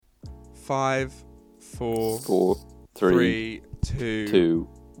5, 4, Four, 3, 2, 2,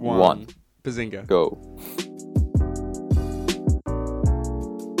 1. 1. Bazinga. Go.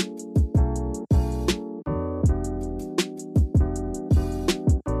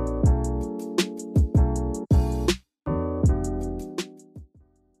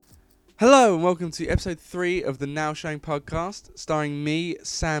 Hello and welcome to episode 3 of the Now Showing podcast, starring me,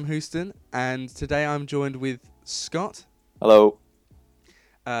 Sam Houston, and today I'm joined with Scott. Hello.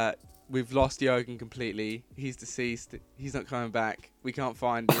 We've lost Jürgen completely. He's deceased. He's not coming back. We can't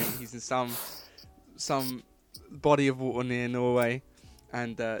find him. He's in some body of water near Norway,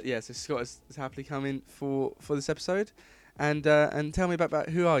 and so Scott has happily come in for this episode, and tell me about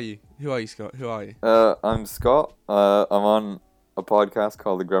who are you? Who are you, Scott? Who are you? I'm Scott. I'm on a podcast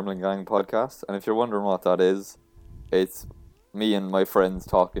called the Gremlin Gang podcast, and if you're wondering what that is, it's me and my friends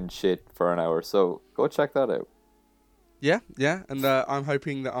talking shit for an hour, so go check that out. Yeah, and I'm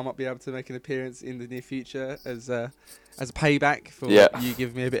hoping that I might be able to make an appearance in the near future as a payback for you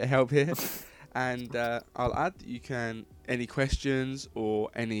giving me a bit of help here. And I'll add, you can, any questions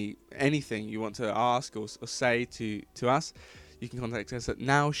or anything you want to ask or say to us, you can contact us at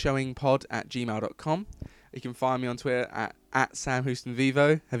nowshowingpod@gmail.com. You can find me on Twitter at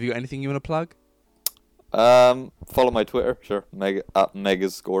SamHoustonVivo. Have you got anything you want to plug? Follow my Twitter, sure. At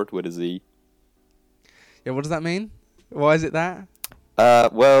Megascort with a Z. Yeah, what does that mean? Why is it that?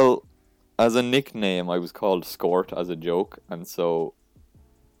 Well, as a nickname, I was called Scort as a joke, and so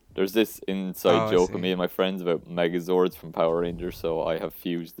there's this inside joke of me and my friends about Megazords from Power Rangers, so I have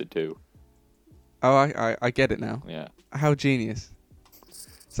fused the two. Oh, I get it now. Yeah. How genius.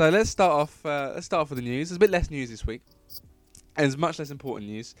 So let's start off with the news. There's a bit less news this week, and there's much less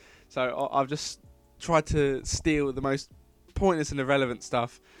important news. So I've just tried to steal the most pointless and irrelevant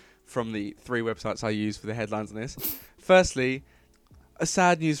stuff from the 3 websites I use for the headlines on this. Firstly, a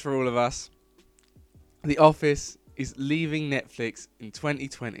sad news for all of us. The Office is leaving Netflix in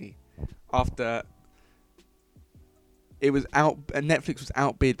 2020 after Netflix was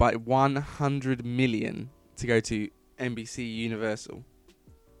outbid by 100 million to go to NBC Universal.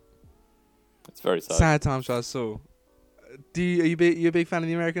 It's very sad. Sad times I saw. Are you a big fan of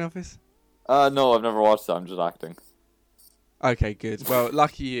the American Office? No, I've never watched that. I'm just acting. Okay, good. Well,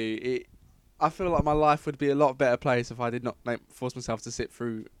 lucky you. I feel like my life would be a lot better place if I did not force myself to sit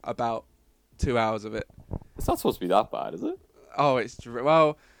through about 2 hours of it. It's not supposed to be that bad, is it? Oh,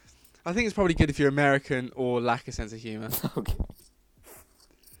 well, I think it's probably good if you're American or lack a sense of humour. Okay.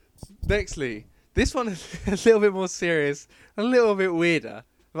 Nextly, this one is a little bit more serious, a little bit weirder,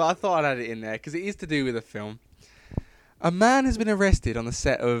 but I thought I'd add it in there because it is to do with a film. A man has been arrested on the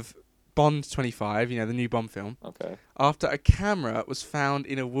set of Bond 25, the new Bond film, Okay. after a camera was found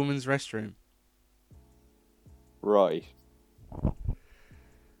in a woman's restroom. Right.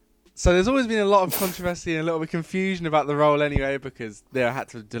 So there's always been a lot of controversy and a little bit of confusion about the role anyway, because they had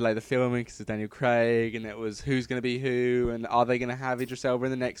to delay the filming because of Daniel Craig, and it was who's going to be who, and are they going to have Idris Elba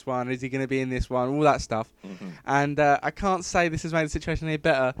in the next one, is he going to be in this one, all that stuff. Mm-hmm. And I can't say this has made the situation any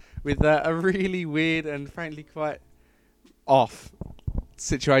better with a really weird and frankly quite off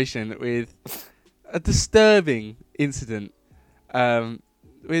situation with a disturbing incident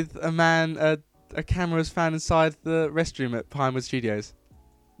with a man, a camera was found inside the restroom at Pinewood Studios.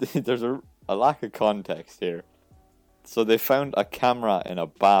 There's a lack of context here. So they found a camera in a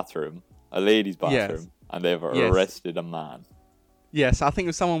bathroom, a lady's bathroom, and they've arrested a man. Yes, I think it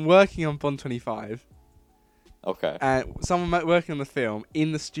was someone working on Bond 25. Okay. And someone working on the film,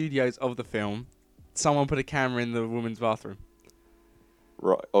 in the studios of the film, someone put a camera in the woman's bathroom.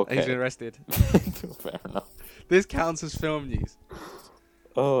 Right, okay. He's been arrested. Fair enough. This counts as film news.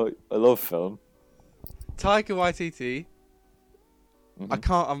 Oh, I love film. Taika Waititi,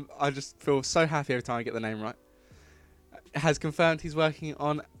 Mm-hmm. I just feel so happy every time I get the name right, has confirmed he's working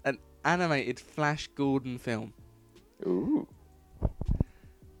on an animated Flash Gordon film. Ooh.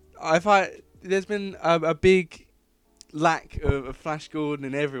 There's been a big lack of Flash Gordon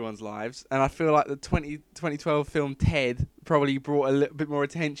in everyone's lives, and I feel like the 2012 film Ted probably brought a little bit more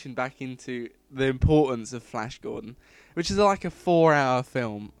attention back into the importance of Flash Gordon, which is like a 4-hour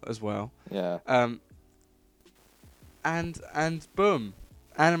film as well. Yeah. And boom,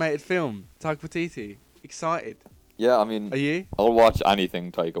 animated film, Taika Waititi. Excited. Yeah, I mean, Are you? I'll watch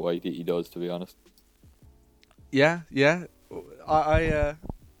anything Taika Waititi does, to be honest. Yeah. I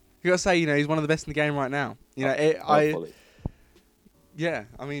gotta say, he's one of the best in the game right now. Hopefully. Yeah,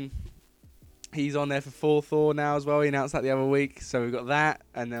 I mean, he's on there for Thor now as well. He announced that the other week, so we've got that,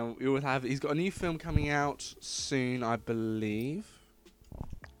 and then we will have. He's got a new film coming out soon, I believe.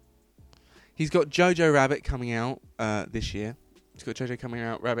 He's got Jojo Rabbit coming out this year. He's got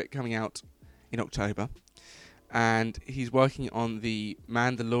Jojo Rabbit coming out in October, and he's working on the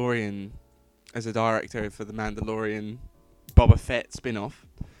Mandalorian as a director for the Mandalorian Boba Fett spin-off.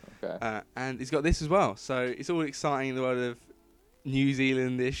 Okay. And he's got this as well. So it's all exciting in the world of New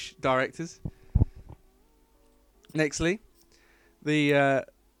Zealandish directors. Nextly, the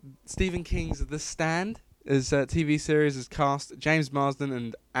Stephen King's The Stand as a TV series has cast James Marsden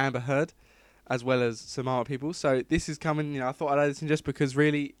and Amber Heard, as well as some other people. So this is coming. I thought I'd add this in just because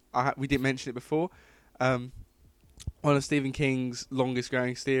really we didn't mention it before. One of Stephen King's longest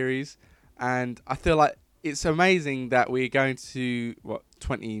going series, and I feel like it's amazing that we're going to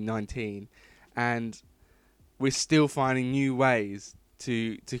 2019, and we're still finding new ways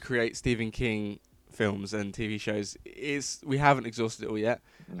to create Stephen King films and TV shows. We haven't exhausted it all yet,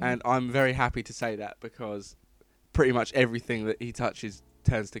 and I'm very happy to say that because pretty much everything that he touches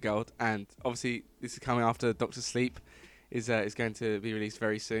turns to gold. And obviously, this is coming after Doctor Sleep is going to be released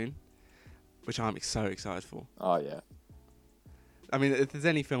very soon, which I'm so excited for. Oh yeah. I mean, if there's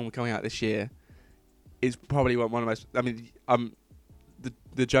any film coming out this year, it's probably one of the most. I mean,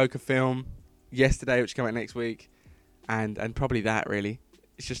 the Joker film, Yesterday, which come out next week, and probably that really.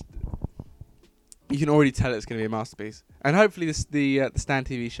 It's just you can already tell it's going to be a masterpiece, and hopefully the Stan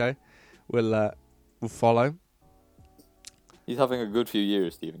TV show will follow. He's having a good few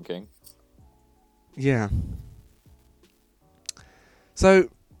years, Stephen King. Yeah. So,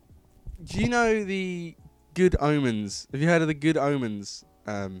 do you know the Good Omens? Have you heard of the Good Omens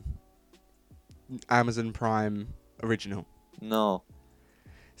Amazon Prime original? No.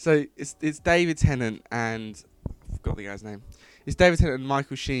 So it's David Tennant and I forgot the guy's name. It's David Tennant and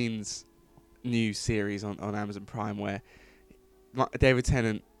Michael Sheen's new series on Amazon Prime, where David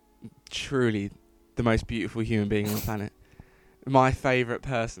Tennant, truly the most beautiful human being on the planet, my favourite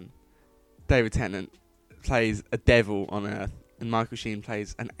person. David Tennant plays a devil on Earth, and Michael Sheen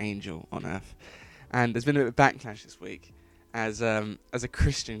plays an angel on Earth. And there's been a bit of backlash this week as a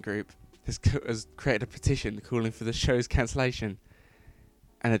Christian group has created a petition calling for the show's cancellation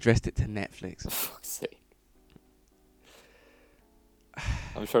and addressed it to Netflix. For fuck's sake.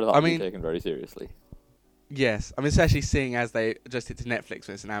 I'm sure that'll be taken very seriously. Yes. I mean, especially seeing as they addressed it to Netflix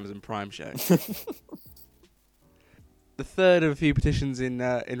when it's an Amazon Prime show. The third of a few petitions in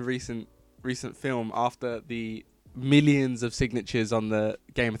recent film after the millions of signatures on the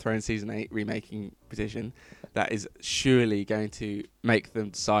Game of Thrones Season 8 remaking petition that is surely going to make them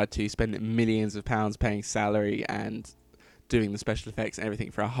decide to spend millions of pounds paying salary and doing the special effects and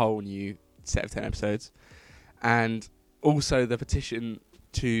everything for a whole new set of 10 episodes. And also the petition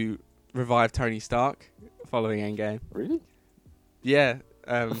to revive Tony Stark following Endgame. Really? Yeah.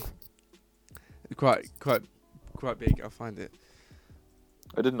 Quite big. I'll find it.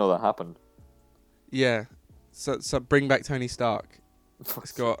 I didn't know that happened. Yeah. So bring back Tony Stark.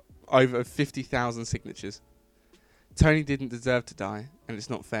 It's got over 50,000 signatures. Tony didn't deserve to die, and it's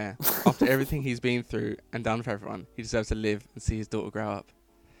not fair. After everything he's been through and done for everyone, he deserves to live and see his daughter grow up.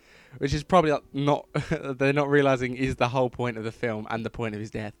 Which is probably not they're not realising is the whole point of the film and the point of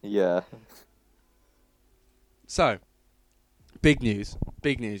his death. Yeah. So, big news.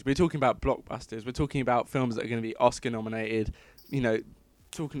 We're talking about blockbusters. We're talking about films that are going to be Oscar nominated. You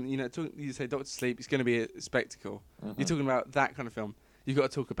say Doctor Sleep, it's going to be a spectacle. Mm-hmm. You're talking about that kind of film. You've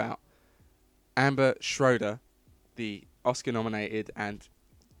got to talk about Amber Schroeder, the Oscar nominated and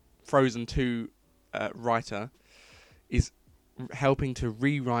Frozen 2 writer, is helping to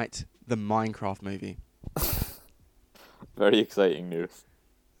rewrite the Minecraft movie. Very exciting news.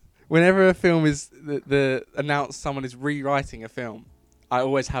 Whenever a film is the announced someone is rewriting a film, I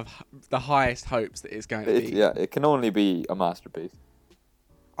always have the highest hopes that it's going to be. Yeah, it can only be a masterpiece.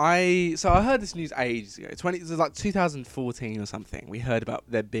 I heard this news ages ago. It was like 2014 or something. We heard about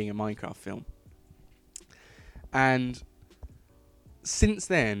there being a Minecraft film. And since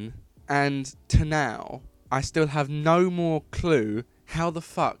then and to now, I still have no more clue how the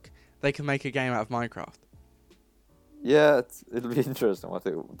fuck they can make a game out of Minecraft. Yeah, it'll be interesting.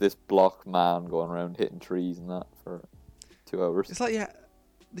 This block man going around hitting trees and that for 2 hours. It's like,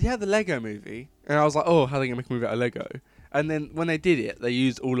 they had the Lego movie, and I was like, oh, how are they going to make a movie out of Lego? And then when they did it, they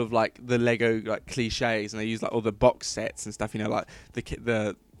used all of like the Lego like cliches, and they used like all the box sets and stuff. Like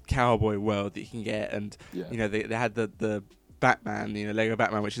the cowboy world that you can get, and they had the Batman, Lego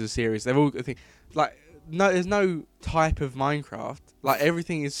Batman, which is a series. They've all there's no type of Minecraft. Like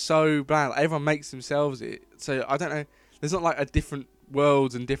everything is so bland. Like, everyone makes themselves it. So I don't know. There's not like a different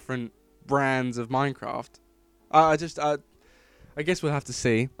worlds and different brands of Minecraft. I guess we'll have to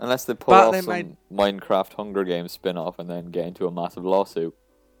see. Unless they pull off some Minecraft Hunger Games spin-off and then get into a massive lawsuit.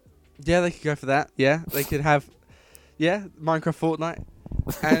 Yeah, they could go for that. Yeah, they could have. Yeah, Minecraft,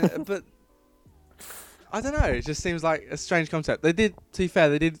 Fortnite, but I don't know. It just seems like a strange concept. To be fair,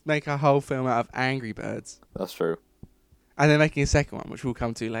 they did make a whole film out of Angry Birds. That's true. And they're making a second one, which we'll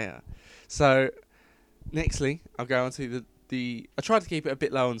come to later. So, nextly, I'll go on to the. I tried to keep it a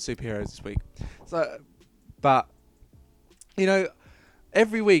bit low on superheroes this week. But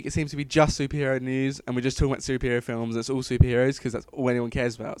every week it seems to be just superhero news, and we're just talking about superhero films. It's all superheroes because that's all anyone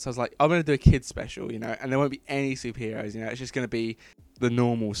cares about. So I was like, I'm going to do a kids special, and there won't be any superheroes. It's just going to be the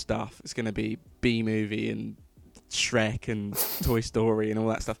normal stuff. It's going to be B-movie and Shrek and Toy Story and all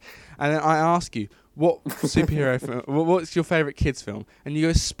that stuff. And then I ask you, what superhero film? What's your favourite kids film? And you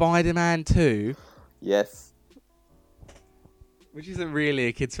go Spider-Man 2. Yes. Which isn't really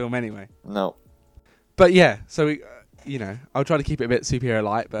a kids film anyway. No. But yeah, so we. I'll try to keep it a bit superhero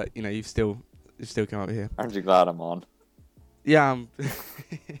light, but you've still come over here. Aren't you glad I'm on? Yeah,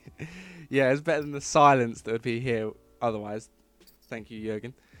 yeah, it's better than the silence that would be here otherwise. Thank you,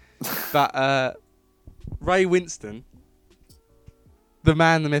 Jürgen. But Ray Winston, the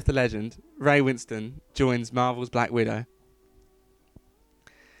man, the myth, the legend, Ray Winston joins Marvel's Black Widow.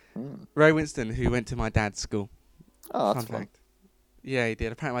 Ray Winston, who went to my dad's school. Oh, that's fun. Yeah, he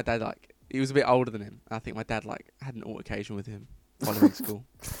did. Apparently, my dad he was a bit older than him. I think my dad had an altercation with him following school.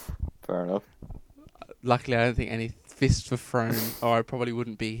 Fair enough. Luckily, I don't think any fists were thrown, or I probably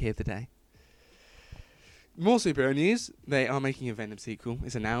wouldn't be here today. More superhero news. They are making a Venom sequel.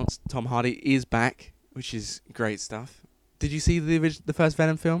 It's announced. Tom Hardy is back, which is great stuff. Did you see the first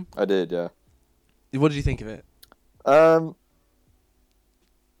Venom film? I did, yeah. What did you think of it? I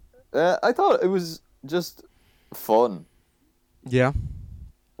thought it was just fun. Yeah.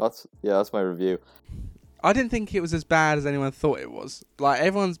 That's my review. I didn't think it was as bad as anyone thought it was.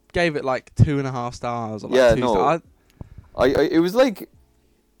 Everyone gave it 2.5 stars or 2 stars. It was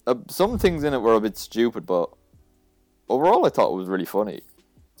some things in it were a bit stupid, but overall I thought it was really funny,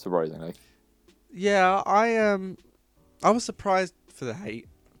 surprisingly. Yeah, I was surprised for the hate,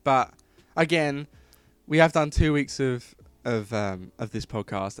 but again, we have done 2 weeks of this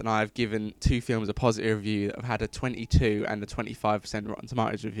podcast, and I've given 2 films a positive review that have had a 22 and a 25% Rotten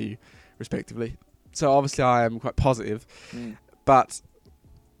Tomatoes review, respectively. So obviously I am quite positive, but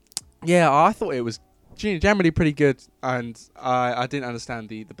yeah, I thought it was generally pretty good, and I didn't understand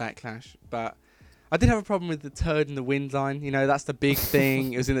the backlash, but I did have a problem with the turd in the wind line. That's the big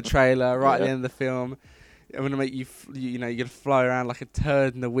thing. It was in the trailer right at the end of the film. I'm gonna make you're gonna fly around like a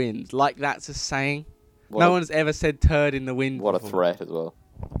turd in the wind, that's a saying. No one's ever said turd in the wind What before. A threat as well.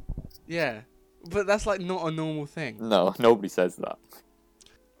 Yeah. But that's not a normal thing. No, nobody says that.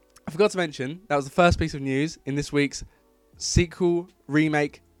 I forgot to mention, that was the first piece of news in this week's sequel,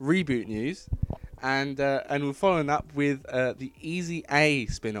 remake, reboot news. And we're following up with the Easy A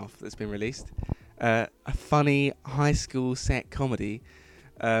spin-off that's been released. A funny high school set comedy.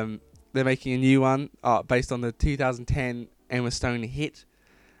 They're making a new one based on the 2010 Emma Stone hit.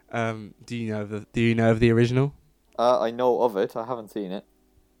 Do you know of the original? I know of it. I haven't seen it.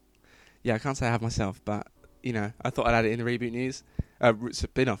 Yeah, I can't say I have myself, but I thought I'd add it in the reboot news,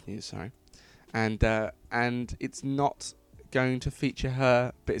 spin-off news. Sorry, and it's not going to feature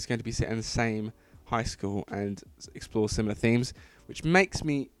her, but it's going to be set in the same high school and explore similar themes, which makes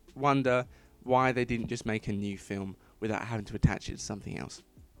me wonder why they didn't just make a new film without having to attach it to something else.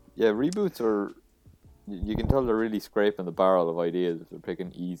 Yeah, reboots are. You can tell they're really scraping the barrel of ideas if they're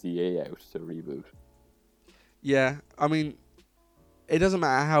picking Easy A out to reboot. Yeah, I mean, it doesn't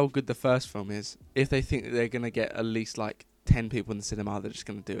matter how good the first film is. If they think that they're going to get at least 10 people in the cinema, they're just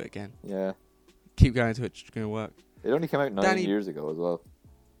going to do it again. Yeah. Keep going to it, it's going to work. It only came out 9 years ago as well.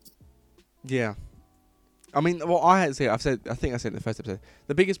 Yeah. I mean, what I had to say, I think I said in the first episode,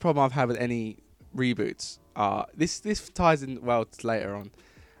 the biggest problem I've had with any reboots are, this ties in well to later on,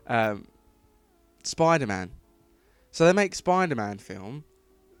 Spider-Man. So they make Spider-Man film,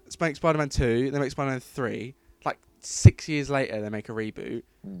 make Spider-Man 2, they make Spider-Man 3, 6 years later they make a reboot,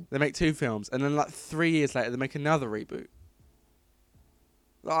 they make 2 films, and then 3 years later they make another reboot.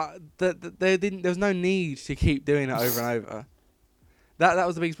 There was no need to keep doing it over and over. That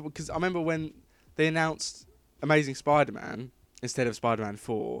was the biggest problem, because I remember when they announced Amazing Spider-Man instead of Spider-Man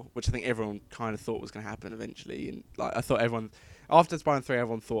 4, which I think everyone kind of thought was going to happen eventually, and I thought everyone, after Spider-Man 3,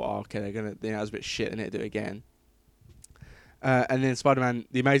 everyone thought, oh, okay, they're going to, it was a bit shit, they need to do it again. And then Spider-Man,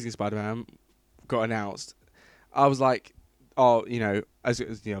 the Amazing Spider-Man got announced. I was like, oh, as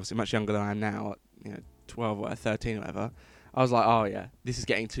obviously much younger than I am now, 12 or 13 or whatever. I was like, oh yeah, this is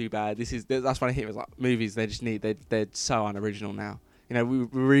getting too bad. That's when I hit. It was movies. They just they're so unoriginal now. We're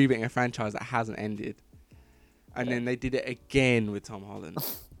rebooting a franchise that hasn't ended, and then they did it again with Tom Holland.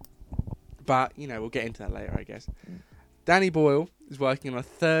 But we'll get into that later, I guess. Danny Boyle is working on a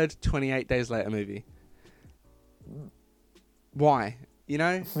third 28 Days Later movie. Why? You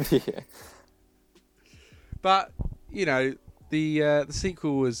know? Yeah. But, you know, the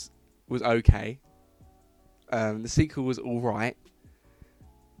sequel was okay. The sequel was alright.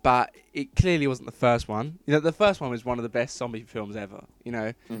 But it clearly wasn't the first one. You know, the first one was one of the best zombie films ever. You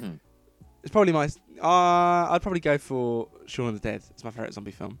know? Mm-hmm. It's probably my... I'd probably go for Shaun of the Dead. It's my favourite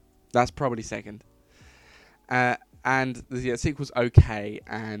zombie film. That's probably second. And the sequel's okay,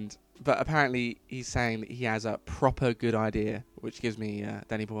 but apparently he's saying that he has a proper good idea, which gives me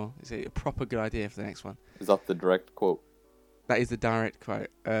Danny Boyle. It's a proper good idea for the next one. Is that the direct quote? That is the direct quote.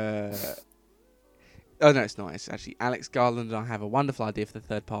 Oh no, it's not. It's actually Alex Garland and I have a wonderful idea for the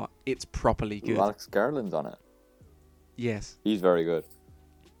third part. It's properly good. Ooh, Alex Garland's on it. Yes. He's very good.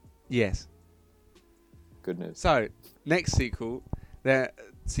 Yes. Good news. So next sequel,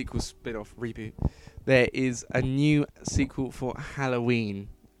 spin-off reboot. There is a new sequel for Halloween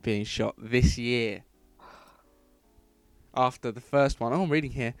being shot this year. After the first one, I'm reading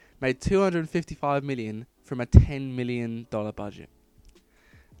here, made $255 million from a $10 million budget.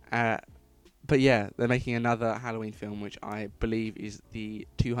 But yeah, they're making another Halloween film, which I believe is the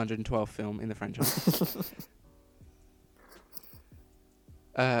 212th film in the franchise.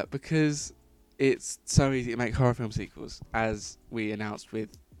 Because it's so easy to make horror film sequels, as we announced with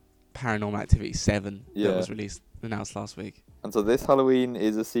Paranormal Activity 7 that was announced last week. And so this Halloween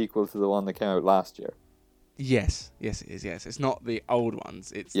is a sequel to the one that came out last year? Yes it is, yes. It's not the old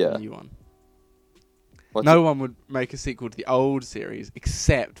ones, it's the new one. No one would make a sequel to the old series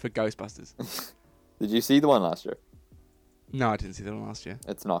except for Ghostbusters. Did you see the one last year? No, I didn't see the one last year.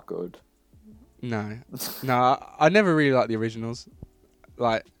 It's not good. No. I never really liked the originals.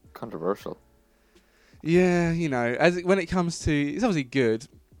 Like, controversial. Yeah, you know, when it comes to... It's obviously good,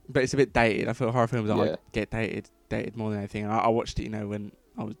 but it's a bit dated. I feel horror films get dated more than anything. I watched it, you know, when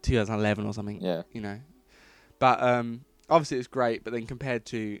I was 2011 or something. Yeah. You know. But obviously it's great, but then compared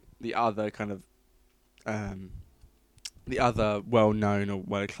to the other kind of... the other well-known or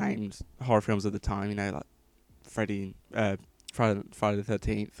well-acclaimed horror films of the time, you know, like Friday the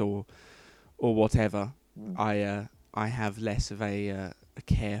 13th or whatever, I have less of a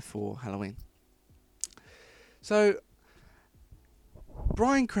care for Halloween. So,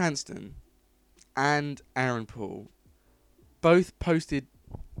 Bryan Cranston and Aaron Paul both posted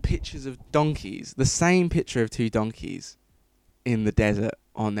pictures of donkeys, the same picture of two donkeys in the desert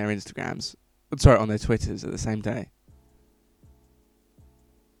on their Instagrams. Sorry, on their Twitters at the same day.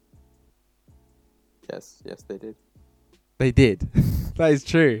 Yes, they did. They did. That is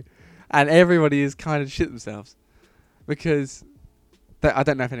true. And everybody is kind of shit themselves. Because I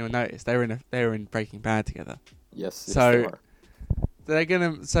don't know if anyone noticed, they were in Breaking Bad together. Yes, so they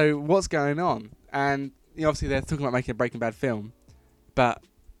are. So what's going on? And you know, obviously they're talking about making a Breaking Bad film, but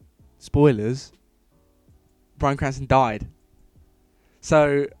spoilers, Bryan Cranston died.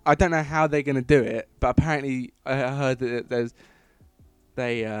 So I don't know how they're going to do it, but apparently I heard that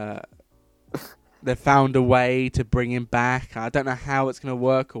they found a way to bring him back. I don't know how it's going to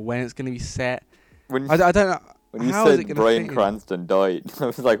work or when it's going to be set. I don't know. When you said Bryan Cranston died, I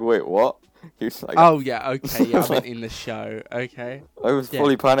was like, wait, what? He was like, oh yeah, okay, yeah, I meant in the show, okay. I was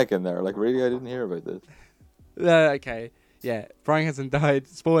fully panicking there, like, really, I didn't hear about this. Okay, yeah, Bryan Cranston died.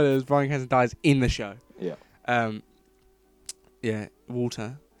 Spoilers: Bryan Cranston dies in the show. Yeah. Yeah,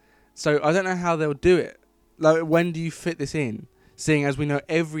 Walter. So I don't know how they'll do it. Like, when do you fit this in? Seeing as we know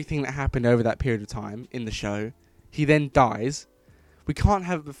everything that happened over that period of time in the show, he then dies. We can't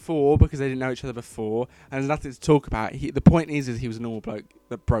have it before because they didn't know each other before, and there's nothing to talk about. The point is he was a normal bloke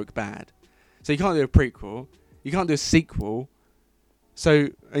that broke bad. So you can't do a prequel. You can't do a sequel. So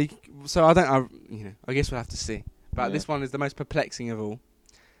I guess we'll have to see. But this one is the most perplexing of all.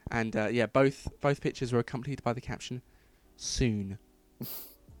 And both pictures were accompanied by the caption, "Soon."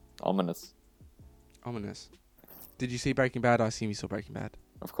 Ominous. Did you see Breaking Bad? I assume you saw Breaking Bad.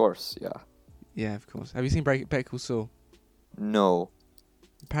 Of course, yeah. Yeah, of course. Have you seen Better Call Saul? No.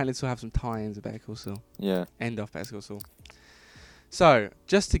 Apparently it's will have some tie-ins with Better Call Saul. Yeah. End of Better Call Saul. So,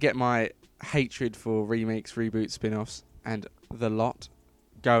 just to get my hatred for remakes, reboots, spin-offs, and the lot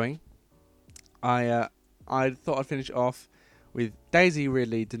going, I thought I'd finish off with Daisy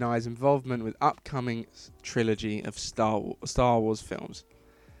Ridley denies involvement with upcoming trilogy of Star Wars films.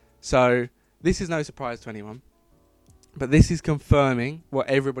 So, this is no surprise to anyone, but this is confirming what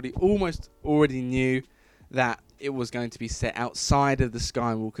everybody almost already knew, that it was going to be set outside of the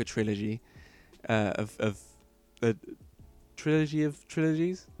Skywalker trilogy of the trilogy of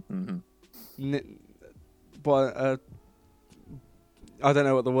trilogies. Mm-hmm. But I don't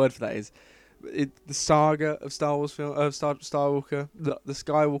know what the word for that is. the saga of Star Wars film of Star Walker, the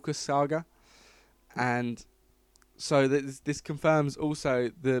Skywalker saga, and so this confirms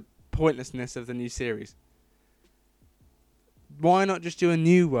also the pointlessness of the new series. Why not just do a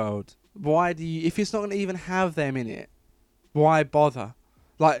new world? Why do you, if it's not going to even have them in it, why bother?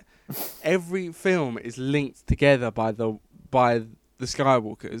 Like, every film is linked together by the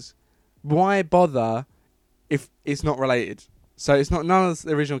Skywalkers. Why bother if it's not related? So it's not none of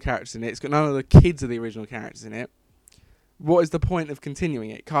the original characters in it. It's got none of the kids of the original characters in it. What is the point of continuing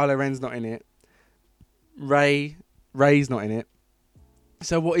it? Kylo Ren's not in it. Rey's not in it.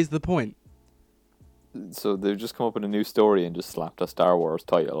 So what is the point? So they've just come up with a new story and just slapped a Star Wars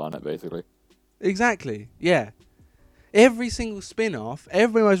title on it, basically. Exactly. Yeah. Every single spin-off,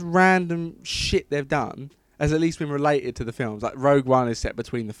 every most random shit they've done has at least been related to the films. Like Rogue One is set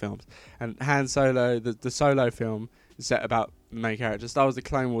between the films, and Han Solo, the Solo film, is set about the main character. Star Wars: The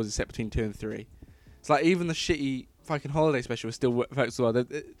Clone Wars is set between 2 and 3. It's like even the shitty fucking holiday special is still focused on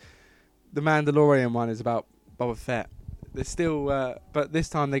the Mandalorian one is about Boba Fett. They're still, but this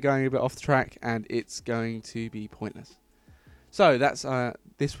time they're going a bit off track, and it's going to be pointless. So that's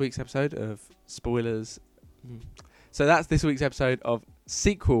this week's episode of spoilers. So that's this week's episode of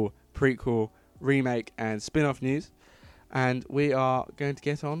sequel, prequel, remake, and spin-off news, and we are going to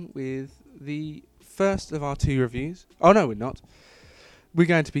get on with the first of our 2 reviews. Oh no, we're not. We're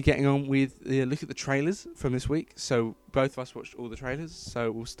going to be getting on with the look at the trailers from this week. So both of us watched all the trailers.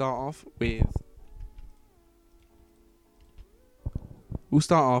 So we'll start off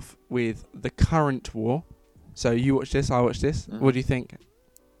with The Current War. So you watched this, I watched this. Mm-hmm. What do you think?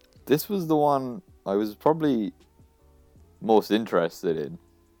 This was the one I was probably most interested in,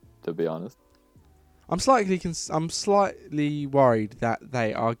 to be honest. I'm slightly worried that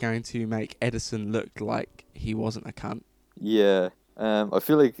they are going to make Edison look like he wasn't a cunt. Yeah. I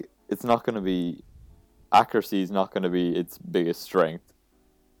feel like it's not going to be... Accuracy is not going to be its biggest strength.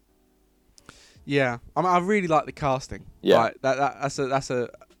 Yeah. I mean, I really like the casting. Yeah. Like, that's a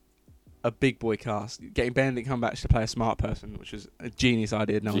big boy cast. Getting Benedict Cumberbatch to play a smart person, which is a genius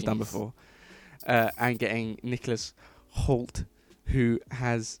idea no one's done before. And getting Nicholas Hoult, who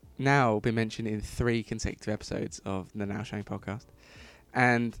has now been mentioned in 3 consecutive episodes of the Now Showing podcast,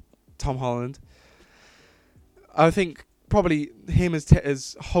 and Tom Holland. I think probably him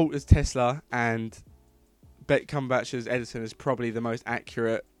as Holt as Tesla and Cumberbatch as Edison is probably the most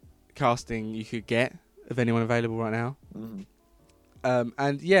accurate casting you could get of anyone available right now. Mm.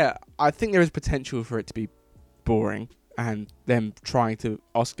 And yeah, I think there is potential for it to be boring and them trying to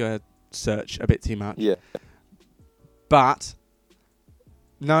Oscar search a bit too much. Yeah. But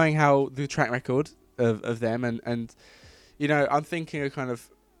knowing how the track record of them and you know, I'm thinking a kind of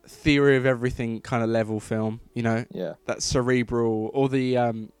theory of everything kind of level film, you know, yeah, that cerebral, or the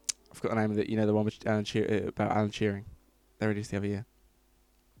I forgot the name of it, you know, the one with about Alan Turing, they released the other year,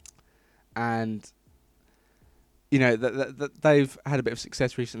 and you know that they've had a bit of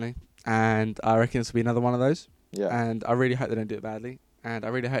success recently, and I reckon this will be another one of those. Yeah, and I really hope they don't do it badly, and I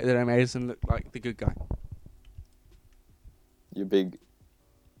really hope they don't make Edison look like the good guy. You a big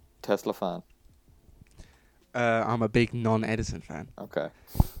Tesla fan? I'm a big non-Edison fan. Okay.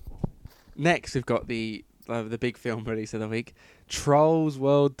 Next, we've got the big film release of the week, Trolls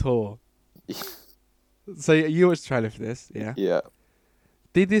World Tour. So you watched the trailer for this, yeah? Yeah.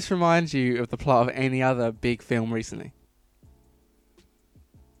 Did this remind you of the plot of any other big film recently?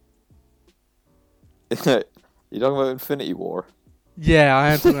 You talking about Infinity War? Yeah, I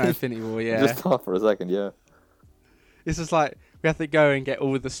am talking about Infinity War, yeah. Just thought for a second, yeah. It's just like, we have to go and get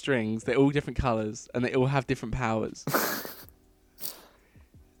all the strings, they're all different colours, and they all have different powers.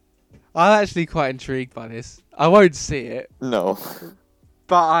 I'm actually quite intrigued by this. I won't see it. No.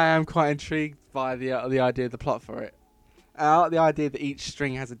 But I am quite intrigued by the idea of the plot for it. I like the idea that each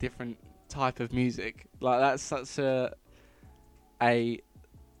string has a different type of music. Like, that's such a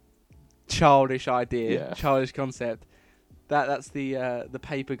childish idea, childish concept. That's the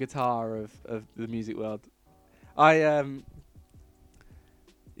paper guitar of the music world. I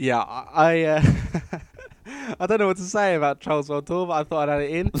I don't know what to say about Trolls World Tour, but I thought I'd add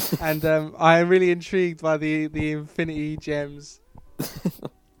it in. And I am really intrigued by the Infinity Gems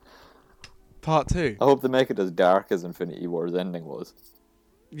Part 2. I hope they make it as dark as Infinity War's ending was.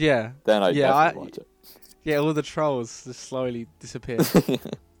 Yeah. Then I'd definitely watch it. Yeah, all the trolls just slowly disappear.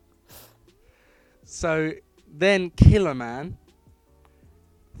 So, then Killer Man.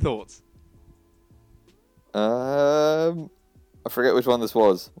 Thoughts? I forget which one this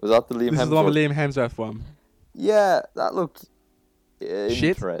was. Was that the Liam Hemsworth? This is the one with Liam Hemsworth one. Yeah, that looked Shit.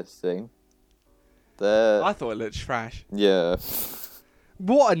 interesting. I thought it looked trash. Yeah.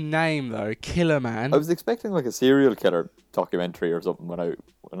 What a name, though. Killer Man. I was expecting like a serial killer documentary or something when I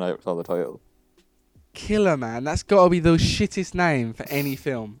saw the title. Killer Man. That's got to be the shittest name for any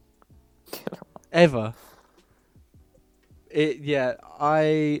film. Killer Man. Ever.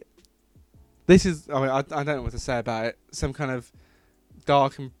 This is, I mean, I don't know what to say about it. Some kind of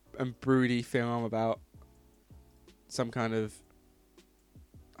dark and broody film about some kind of,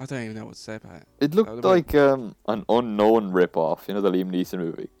 I don't even know what to say about it. It looked like an unknown rip-off, you know, the Liam Neeson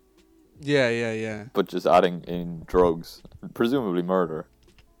movie. Yeah. But just adding in drugs, presumably murder.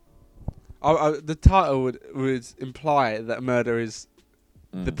 The title would imply that murder is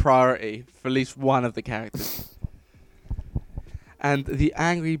the priority for at least one of the characters. And the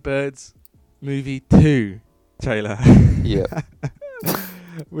Angry Birds movie 2 trailer. Yeah.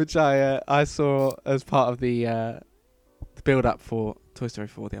 Which I saw as part of the build-up for Toy Story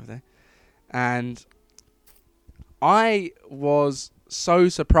 4 the other day. And I was so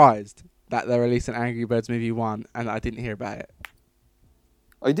surprised that they released an Angry Birds movie 1 and I didn't hear about it.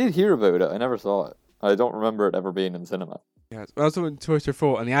 I did hear about it. I never saw it. I don't remember it ever being in cinema. Yeah, I was watching Toy Story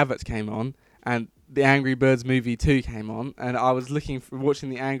 4 and the adverts came on and the Angry Birds movie 2 came on and I was watching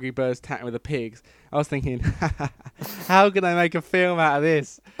the Angry Birds tatting with the pigs. I was thinking, how can I make a film out of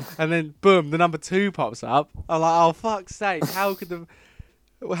this? And then boom, the number 2 pops up. I'm like, oh fuck's sake, how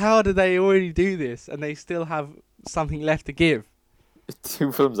did they already do this and they still have something left to give?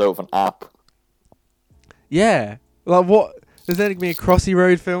 2 films out of an app. Yeah. Like what? Is there going to be a Crossy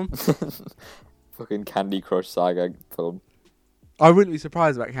Road film? Fucking Candy Crush Saga film. I wouldn't be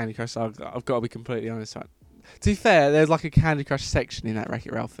surprised about Candy Crush Saga. I've got to be completely honest. Right? To be fair, there's like a Candy Crush section in that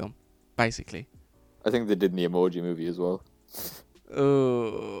Wreck-It Ralph film, basically. I think they did in the Emoji Movie as well.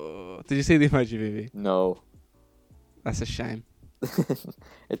 Oh, did you see the Emoji Movie? No. That's a shame.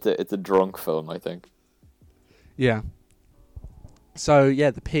 It's a drunk film, I think. Yeah. So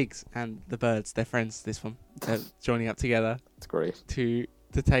yeah, the pigs and the birds, they're friends. This one, they're joining up together. It's great to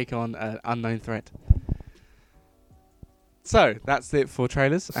take on an unknown threat. So that's it for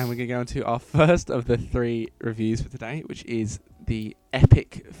trailers, and we're going to go on to our first of the 3 reviews for today, which is the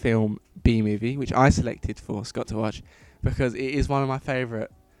epic film B-movie, which I selected for Scott to watch because it is one of my favourite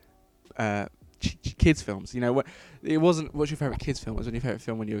kids films. You know, it wasn't what's your favourite kids film, it was your favourite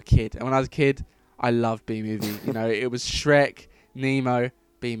film when you were a kid. And when I was a kid, I loved B-movie. You know, it was Shrek, Nemo,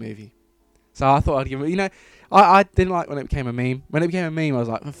 B-movie. So I thought I'd give it, you know, I didn't like when it became a meme. When it became a meme, I was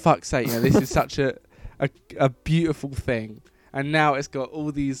like, for fuck's sake, you know, this is such a beautiful thing. And now it's got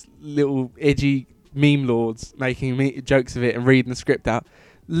all these little edgy meme lords making jokes of it and reading the script out.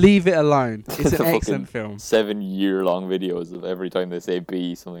 Leave it alone. It's an excellent film. 7-year-long videos of every time they say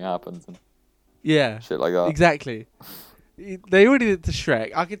B, something happens. And yeah. Shit like that. Exactly. They already did it to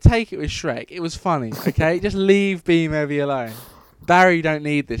Shrek. I could take it with Shrek. It was funny, okay? Just leave B-movie alone. Barry don't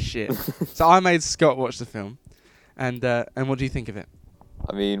need this shit. So I made Scott watch the film. And what do you think of it?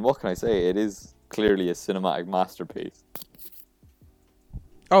 I mean, what can I say? It is clearly a cinematic masterpiece.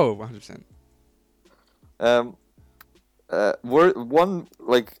 Oh, 100%. I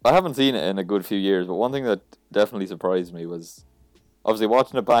haven't seen it in a good few years, but one thing that definitely surprised me was, obviously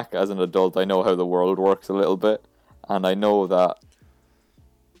watching it back as an adult, I know how the world works a little bit, and I know that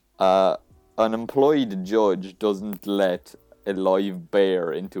an employed judge doesn't let a live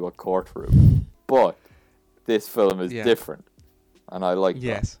bear into a courtroom, but this film is different, and I like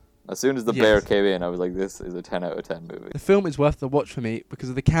that. As soon as the bear came in, I was like, this is a 10 out of 10 movie. The film is worth the watch for me because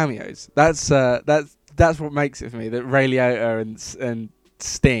of the cameos. That's what makes it for me. The Ray Liotta and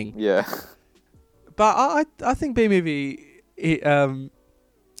Sting. Yeah. But I think B-movie,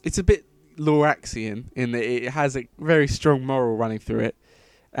 it's a bit Loraxian in that it has a very strong moral running through it.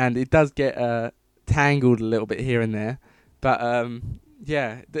 And it does get tangled a little bit here and there. But,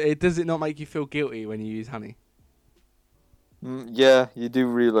 does it not make you feel guilty when you use honey? Yeah, you do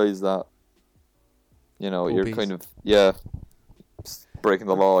realise that, you know, you're bees. Kind of, breaking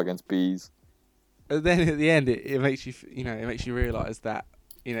the law against bees. And then at the end, it makes you, it makes you realise that,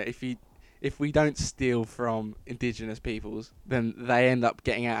 if we don't steal from indigenous peoples, then they end up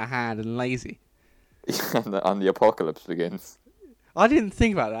getting out of hand and lazy. And the apocalypse begins. I didn't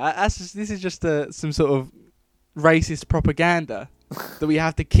think about that. This is just some sort of racist propaganda that we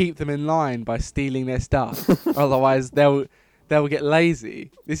have to keep them in line by stealing their stuff. Otherwise, they'll get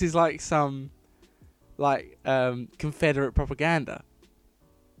lazy. This is like some Confederate propaganda.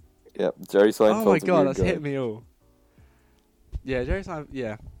 Yeah, Jerry Seinfeld. Oh my god, that's hit me all. Yeah, Jerry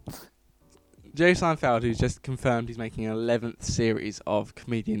Seinfeld, who's just confirmed he's making an 11th series of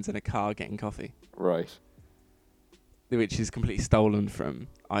comedians in a car getting coffee. Right. Which is completely stolen from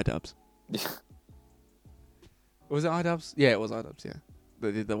iDubbbz. Was it iDubbbz? Yeah, it was iDubbbz, yeah.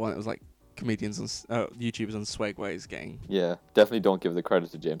 the one that was like comedians on YouTubers on Swagways gang. Yeah, definitely don't give the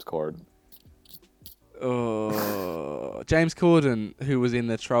credit to James Corden. Oh, James Corden, who was in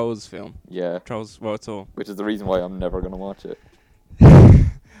the Trolls film. Yeah. Trolls World Tour. Which is the reason why I'm never going to watch it.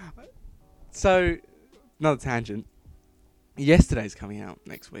 So, another tangent. Yesterday's coming out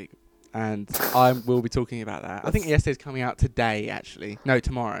next week, and I will be talking about that. I think Yesterday's coming out today, actually. No,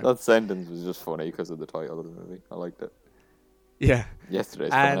 tomorrow. That sentence was just funny because of the title of the movie. I liked it. Yeah. Yesterday's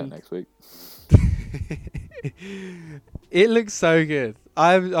coming out next week. It looks so good.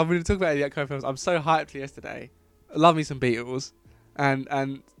 I'm going to talk about the upcoming films. I'm so hyped for Yesterday. I love me some Beatles, and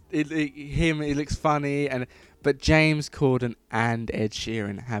it looks funny, but James Corden and Ed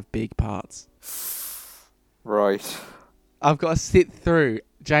Sheeran have big parts. Right. I've got to sit through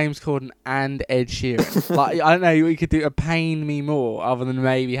James Corden and Ed Sheeran. Like, I don't know what you could do to pain me more other than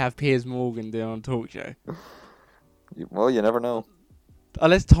maybe have Piers Morgan do on a talk show. Well, you never know.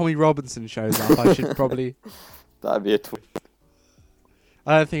 Unless Tommy Robinson shows up, I should probably... That'd be a twist.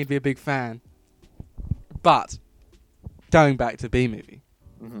 I don't think he'd be a big fan. But, going back to B-movie.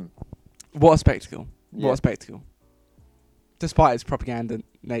 Mm-hmm. What a spectacle. Yeah. What a spectacle. Despite its propaganda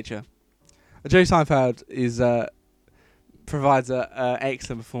nature. Jerry Seinfeld provides a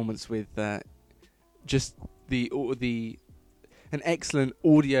excellent performance with just an excellent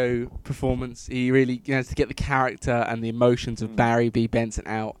audio performance. He really to get the character and the emotions of Barry B. Benson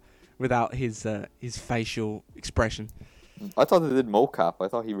out without his facial expression. I thought they did mocap. I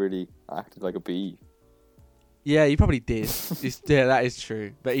thought he really acted like a bee. Yeah, he probably did. Yeah, that is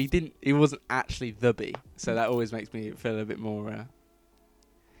true. But he didn't. He wasn't actually the bee, so that always makes me feel a bit more.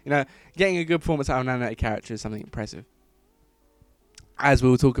 Getting a good performance out of an animated character is something impressive. As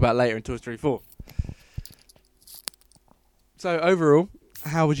we'll talk about later in Toy Story 4. So overall,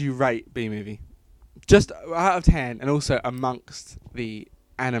 how would you rate B-movie? Just out of 10, and also amongst the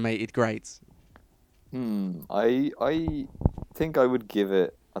animated grades. I think I would give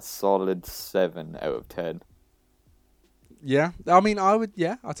it a solid 7 out of 10. Yeah, I mean, I would.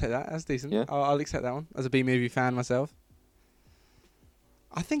 Yeah, I'll take that. That's decent. Yeah. I'll accept that one as a B-movie fan myself.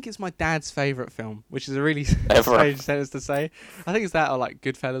 I think it's my dad's favourite film, which is a really strange sentence to say. I think it's that or like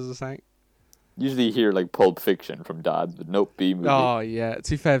Goodfellas or something. Usually you hear like Pulp Fiction from Dad, but nope, B-movie. Oh yeah,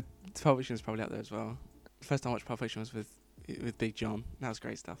 to be fair, Pulp Fiction is probably up there as well. The first time I watched Pulp Fiction was with Big John. That was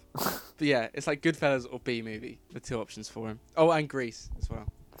great stuff. But yeah, it's like Goodfellas or B-movie, the two options for him. Oh, and Grease as well.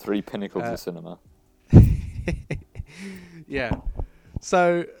 3 pinnacles of cinema. Yeah.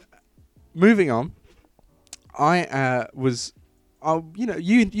 So, moving on, I was... you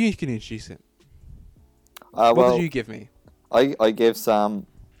can introduce it. What did you give me? I gave Sam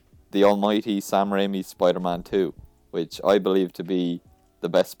the almighty Sam Raimi's Spider-Man 2, which I believe to be the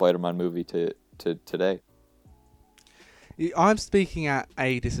best Spider-Man movie to today. I'm speaking at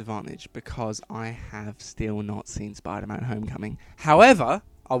a disadvantage because I have still not seen Spider-Man Homecoming. However,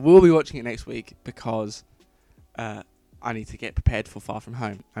 I will be watching it next week because I need to get prepared for Far From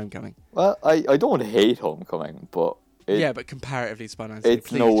Home Homecoming. Well, I don't hate Homecoming, but... but comparatively Spider-Man 2,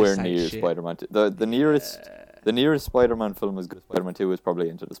 it's nowhere near Spider-Man 2. The nearest Spider-Man film as good as Spider-Man 2 is probably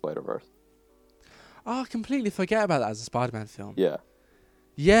Into the Spider-Verse. Oh, I completely forget about that as a Spider-Man film. Yeah.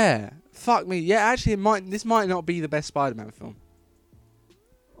 Yeah. Fuck me. Yeah, actually, this might not be the best Spider-Man film.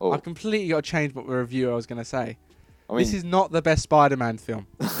 Oh. I've completely got to change what review I was going to say. I mean, this is not the best Spider-Man film.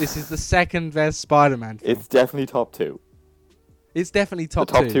 This is the second best Spider-Man film. It's definitely top 2. It's definitely top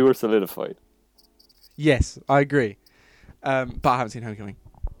 2. The top 2 are solidified. Yes, I agree. But I haven't seen Homecoming.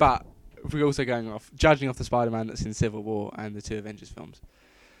 But if we're also judging off the Spider-Man that's in Civil War and the 2 Avengers films.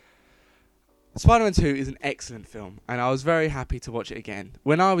 Spider-Man 2 is an excellent film, and I was very happy to watch it again.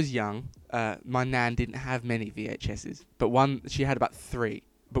 When I was young, my nan didn't have many VHSs, but she had about 3,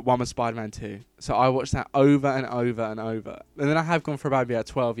 but one was Spider-Man 2. So I watched that over and over and over. And then I have gone for about a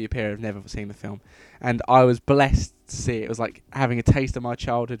 12-year period of never seeing the film. And I was blessed to see it. It was like having a taste of my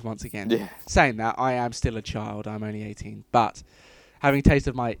childhood once again. Yeah. Saying that, I am still a child. I'm only 18. But having a taste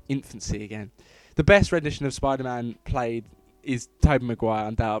of my infancy again. The best rendition of Spider-Man played is Tobey Maguire,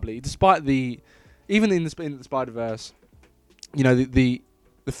 undoubtedly. Despite even in the Spider-Verse, the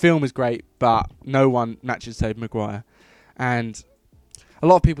film is great, but no one matches Tobey Maguire. And a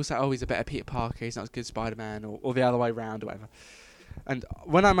lot of people say, oh, he's a better Peter Parker, he's not as good as Spider-Man, or the other way round, or whatever. And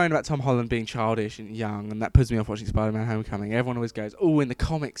when I moan about Tom Holland being childish and young, and that puts me off watching Spider-Man Homecoming, everyone always goes, oh, in the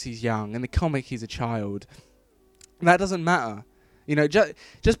comics he's young, in the comic he's a child. That doesn't matter.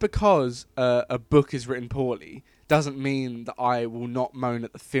 Just because a book is written poorly doesn't mean that I will not moan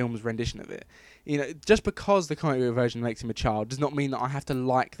at the film's rendition of it. Just because the comic book version makes him a child does not mean that I have to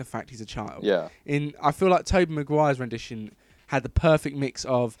like the fact he's a child. Yeah. I feel like Tobey Maguire's rendition had the perfect mix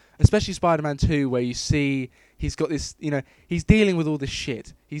of, especially Spider-Man 2, where you see he's got this, he's dealing with all this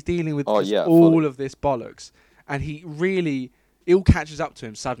shit. He's dealing with all of this bollocks. And he really, it all catches up to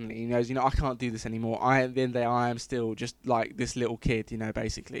him suddenly. He knows, I can't do this anymore. At the end of the day, I am still just like this little kid,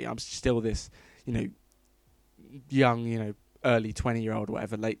 basically. I'm still this, young, early 20-year-old,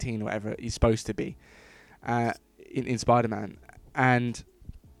 whatever, late teen, whatever he's supposed to be in Spider-Man. And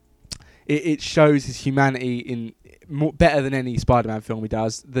it shows his humanity better than any Spider-Man film he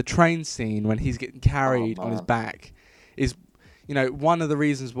does. The train scene when he's getting carried on his back is, one of the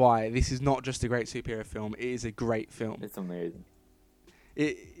reasons why this is not just a great superhero film. It is a great film. It's amazing.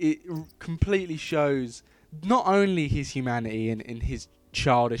 It completely shows not only his humanity and his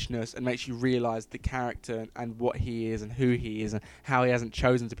childishness, and makes you realise the character and what he is and who he is and how he hasn't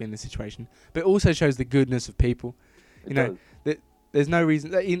chosen to be in this situation, but it also shows the goodness of people. There's no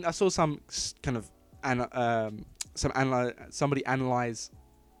reason. I saw some kind of somebody analyse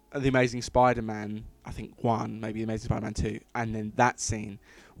The Amazing Spider-Man, I think 1, maybe The Amazing Spider-Man 2, and then that scene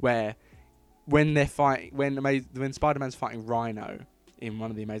where when they're fighting, when Spider-Man's fighting Rhino in one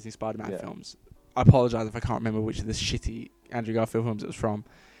of the Amazing Spider-Man films. I apologise if I can't remember which of the shitty Andrew Garfield films it was from.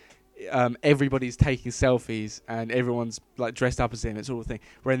 Everybody's taking selfies and everyone's like dressed up as him. It's all the thing.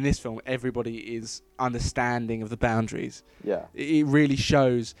 Where in this film, everybody is understanding of the boundaries. Yeah, it really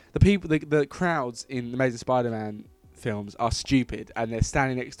shows the people. The crowds in the Amazing Spider-Man films are stupid and they're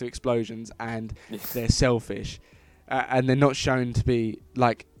standing next to explosions and they're selfish, and they're not shown to be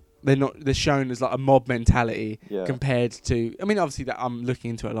like. They're shown as like a mob mentality compared to. I mean, obviously that I'm looking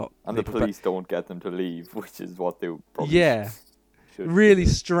into it a lot. And the police don't get them to leave, which is what they probably should really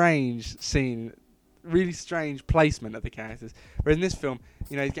do. Strange scene, really strange placement of the characters. Whereas in this film,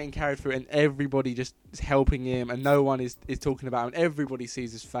 he's getting carried through, and everybody just is helping him, and no one is talking about him. Everybody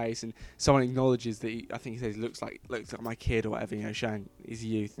sees his face, and someone acknowledges that I think he says looks like my kid or whatever, showing his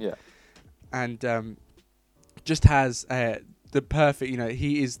youth. Yeah, and just has. The perfect,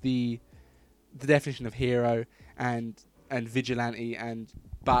 he is the definition of hero and vigilante,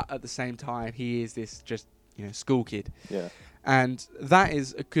 but at the same time he is this just school kid. Yeah, and that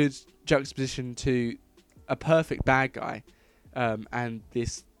is a good juxtaposition to a perfect bad guy, and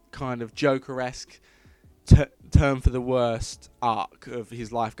this kind of Joker-esque turn for the worst arc of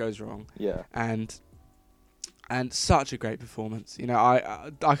his life goes wrong. Yeah, and such a great performance.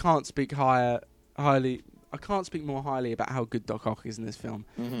 I can't speak highly. I can't speak more highly about how good Doc Ock is in this film.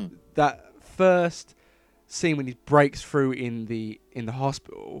 Mm-hmm. That first scene when he breaks through in the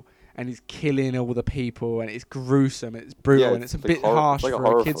hospital and he's killing all the people, and it's gruesome, and it's brutal, and it's a bit harsh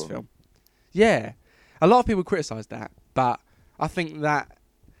for a kids' film. Yeah, a lot of people criticise that, but I think that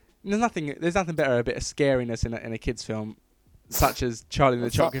there's nothing better a bit of scariness in a kids' film, such as Charlie and the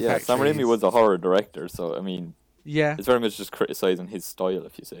Chocolate Factory. Sam Raimi was a horror director, so I mean, it's very much just criticising his style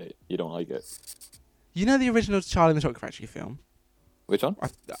if you say you don't like it. You know the original Charlie and the Chocolate Factory film? Which one?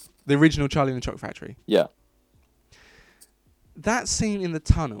 The original Charlie and the Chocolate Factory. Yeah. That scene in the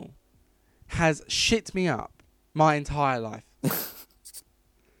tunnel has shit me up my entire life.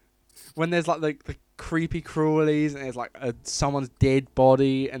 When there's like the creepy crawlies, and there's like someone's dead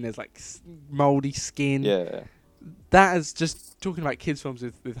body, and there's like mouldy skin. Yeah. That is just talking about kids' films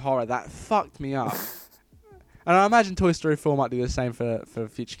with horror. That fucked me up. And I imagine Toy Story 4 might do the same for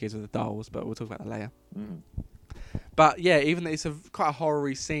future kids with the dolls, but we'll talk about that later. Mm. But yeah, even though it's quite a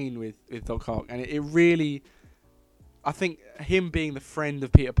horror-y scene with Doc Ock, and it really, I think him being the friend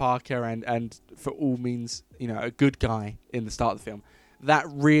of Peter Parker and for all means, a good guy in the start of the film, that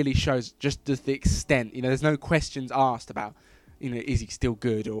really shows just the extent. There's no questions asked about, is he still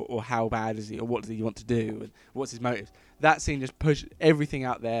good or how bad is he or what does he want to do and what's his motives. That scene just pushes everything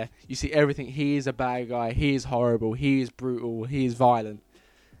out there. You see everything. He is a bad guy. He is horrible. He is brutal. He is violent,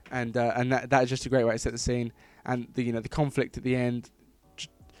 and that is just a great way to set the scene. And the conflict at the end,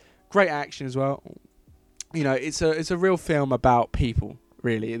 great action as well. It's a real film about people.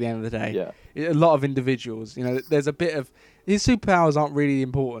 Really, at the end of the day, a lot of individuals. There's a bit of his superpowers aren't really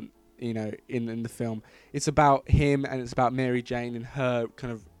important. In the film, it's about him and it's about Mary Jane and her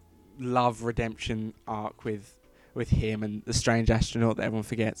kind of love redemption arc with him and the strange astronaut that everyone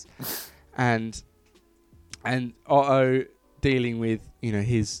forgets, and Otto dealing with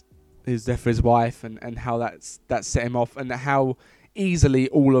his death of his wife and how that's set him off, and how easily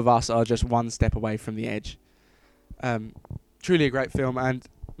all of us are just one step away from the edge. Truly a great film, and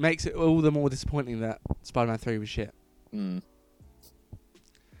makes it all the more disappointing that Spider-Man 3 was shit. Mm.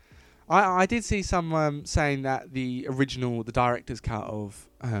 I did see some saying that the director's cut of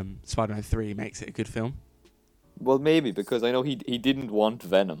Spider-Man 3 makes it a good film. Well, maybe, because I know he didn't want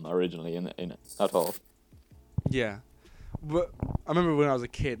Venom originally in it at all. Yeah. But I remember when I was a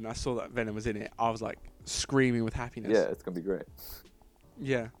kid and I saw that Venom was in it, I was like screaming with happiness. Yeah, it's gonna be great.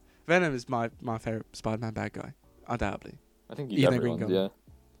 Yeah. Venom is my favourite Spider-Man bad guy, undoubtedly. I think he's Even everyone's, Green yeah.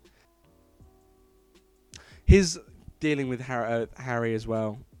 His dealing with Harry as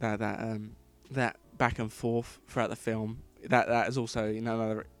well, that back and forth throughout the film, that is also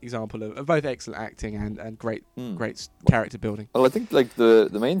another example of both excellent acting and great character building. Well, I think like the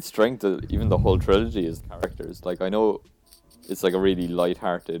main strength of even the whole trilogy is characters. Like I know it's like a really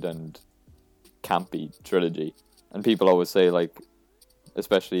light-hearted and campy trilogy, and people always say, like,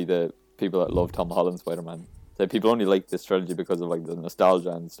 especially the people that love Tom Holland Spider-Man, say people only like this trilogy because of like the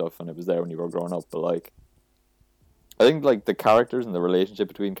nostalgia and stuff, and it was there when you were growing up. But like, I think like the characters and the relationship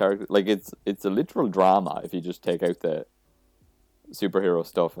between characters, like it's a literal drama if you just take out the superhero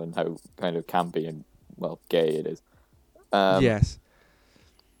stuff and how kind of campy and gay it is. Yes.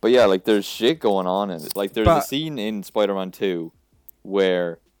 But yeah, like there's shit going on in it. Like there's a scene in Spider-Man 2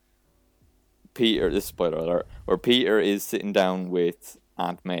 where Peter, this is spoiler alert, where Peter is sitting down with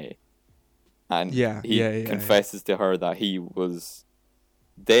Aunt May, and he confesses to her that he was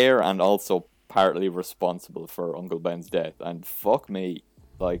there and also partly responsible for Uncle Ben's death. And fuck me,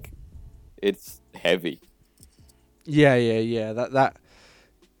 like it's heavy. Yeah. That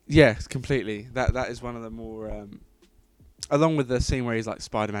completely. That is one of the more along with the scene where he's like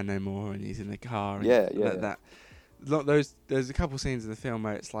Spider-Man no more and he's in the car. And there's a couple scenes in the film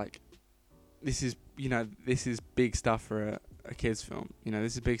where it's like, this is big stuff for a kids film.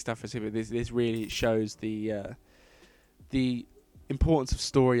 This is big stuff for super. This really shows the importance of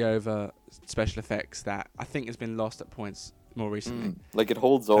story over special effects that I think has been lost at points more recently. Like it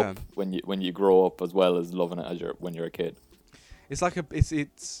holds up when you grow up as well as loving it as when you're a kid. It's like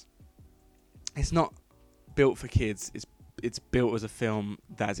it's not built for kids. It's built as a film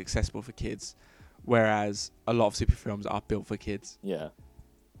that is accessible for kids, whereas a lot of super films are built for kids. Yeah.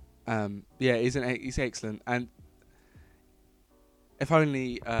 It's excellent, and if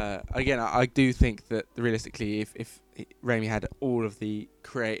only again, I do think that realistically, if Raimi had all of the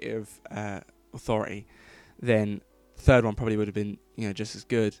creative authority, then the third one probably would have been just as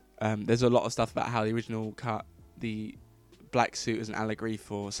good. There's a lot of stuff about how the original cut, the black suit as an allegory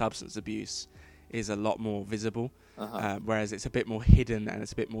for substance abuse, is a lot more visible, whereas it's a bit more hidden and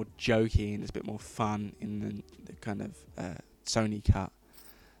it's a bit more jokey and it's a bit more fun in the kind of Sony cut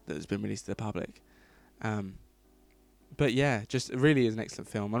that has been released to the public. But yeah, just it really is an excellent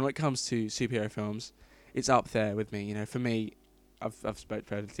film. And when it comes to superhero films, it's up there with me. For me, I've spoken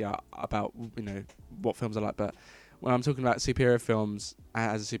previously about what films I like, but when I'm talking about superhero films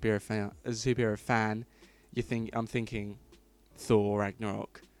as a superhero fan, I'm thinking Thor,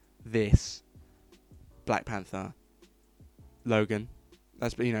 Ragnarok, this, Black Panther, Logan.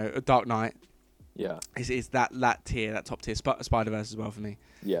 That's Dark Knight. Yeah, it's that tier, that top tier. Spider-Verse as well for me.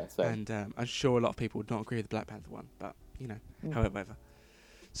 Yeah, same. And I'm sure a lot of people would not agree with the Black Panther one, but however.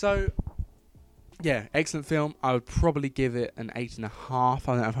 So, yeah, excellent film. I would probably give it an 8.5. I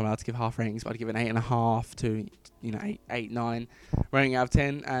don't know if I'm allowed to give half ratings, but I'd give it an 8.5 to 8, 9 rating out of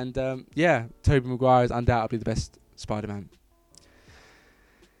 10. And Tobey Maguire is undoubtedly the best Spider-Man.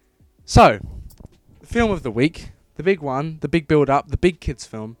 So, film of the week, the big one, the big build-up, the big kids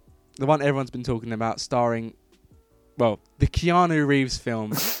film. The one everyone's been talking about, starring, the Keanu Reeves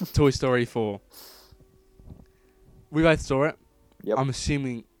film, Toy Story 4. We both saw it. Yep. I'm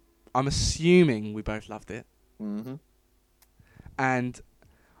assuming we both loved it. Mm-hmm. And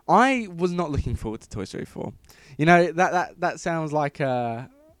I was not looking forward to Toy Story 4. That sounds like an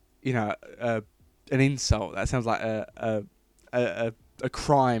insult. That sounds like a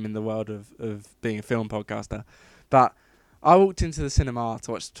crime in the world of being a film podcaster. But I walked into the cinema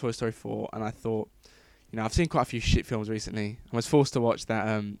to watch Toy Story 4 and I thought, I've seen quite a few shit films recently. I was forced to watch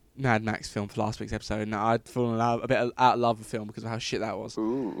that Mad Max film for last week's episode, and I'd fallen a bit out of love with the film because of how shit that was.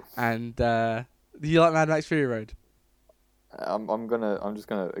 Ooh. And do you like Mad Max Fury Road? I'm just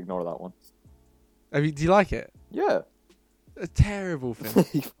gonna ignore that one. Do you like it? Yeah. A terrible film.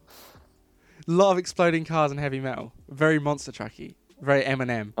 A lot of exploding cars and heavy metal. Very monster trucky. Very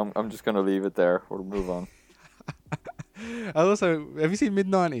Eminem. I'm just gonna leave it there. We'll move on. Also, have you seen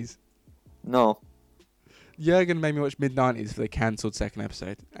Mid-90s? No. Jurgen made me watch Mid-90s for the cancelled second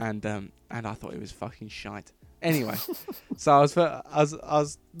episode, and I thought it was fucking shite. Anyway, so I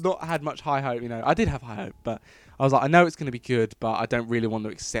was not had much high hope. I did have high hope, but I was like, I know it's going to be good, but I don't really want to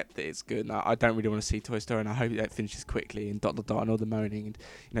accept that it's good. And I don't really want to see Toy Story, and I hope it finishes quickly and ... and all the moaning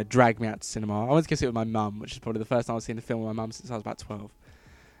and drag me out to cinema. I went to go see it with my mum, which is probably the first time I've seen a film with my mum since I was about 12,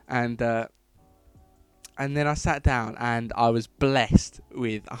 and then I sat down and I was blessed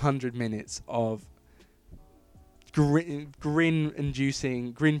with 100 minutes of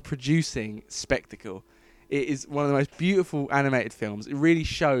grin-producing spectacle. It is one of the most beautiful animated films. It really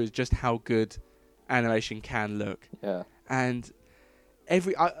shows just how good animation can look. Yeah. And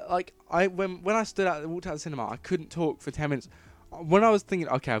when I walked out of the cinema, I couldn't talk for 10 minutes. When I was thinking,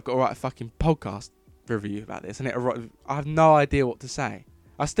 okay, I've got to write a fucking podcast review about this, and I have no idea what to say.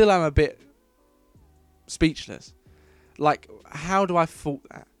 I still am a bit speechless. Like, how do I fault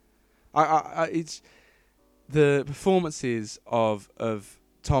that? It's the performances of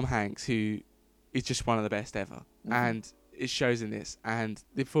Tom Hanks, who is just one of the best ever, and it shows in this. And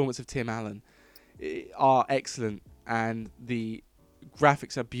the performance of Tim Allen are excellent, and the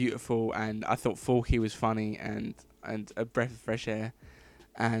graphics are beautiful. And I thought Forky was funny and a breath of fresh air.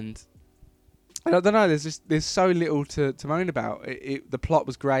 And I don't know. There's so little to moan about. The plot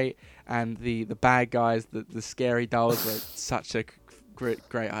was great, and the bad guys, the scary dolls were such a great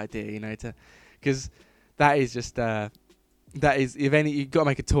idea. Because that is just if any you've got to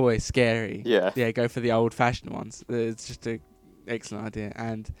make a toy scary. Yeah. Go for the old fashioned ones. It's just an excellent idea,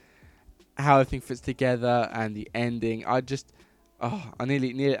 and how everything fits together and the ending. A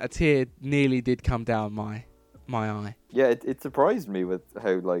tear nearly did come down my eye. Yeah, it surprised me with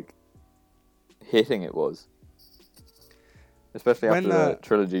how like hitting it was, especially after the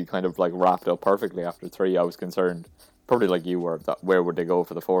trilogy kind of like wrapped up perfectly after 3. I was concerned, probably like you were, that where would they go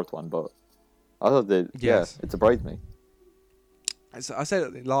for the 4th one, but I thought it surprised me. So I said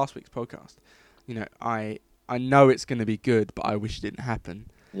it in last week's podcast, I know it's going to be good, but I wish it didn't happen.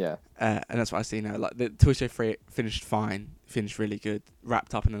 Yeah. And that's what I see now. Like, the Toy Story 3 finished fine, finished really good,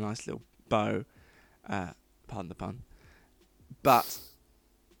 wrapped up in a nice little bow, pardon the pun, but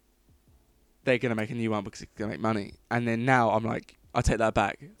they're going to make a new one because it's going to make money. And then now I'm like, I take that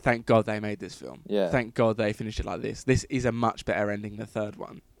back. Thank God they made this film. Yeah. Thank God they finished it like this. This is a much better ending than the 3rd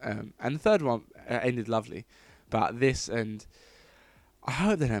one. And the 3rd one ended lovely. But this, and I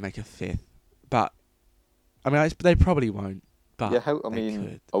hope they don't make a 5th. But, I mean, they probably won't. But yeah, I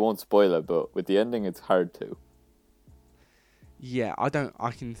won't spoil it, but with the ending, it's hard to. Yeah, I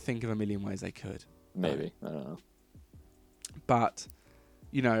can think of a million ways they could. Maybe. I don't know. But,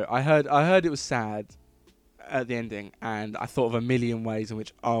 I heard it was sad at the ending, and I thought of a million ways in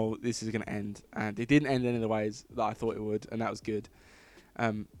which, this is going to end. And it didn't end in any of the ways that I thought it would, and that was good.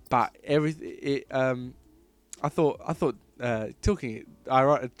 But I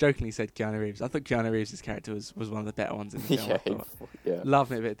jokingly said Keanu Reeves. I thought Keanu Reeves' character was one of the better ones in the film.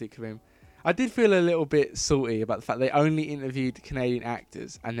 Loved it a bit, Dick Kaboom. I did feel a little bit salty about the fact they only interviewed Canadian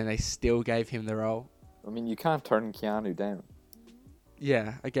actors and then they still gave him the role. I mean, you can't turn Keanu down.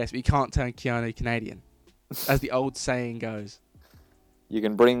 Yeah, I guess, but you can't turn Keanu Canadian, as the old saying goes. You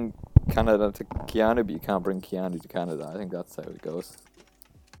can bring Canada to Keanu, but you can't bring Keanu to Canada. I think that's how it goes.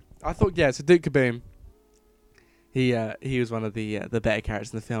 I thought, so Duke Kaboom, he was one of the better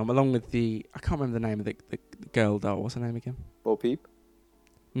characters in the film, along with I can't remember the name of the girl doll. What's her name again? Bo Peep?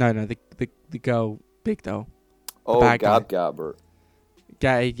 No, the girl, big doll. Oh, Gab.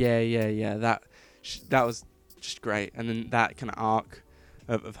 Yeah. That was just great. And then that kind of arc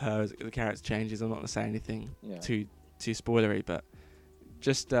of her as the character changes. I'm not going to say anything too spoilery, but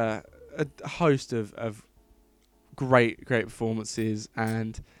just a host of great performances.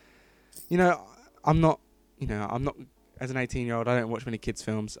 And I'm not as an 18-year-old, I don't watch many kids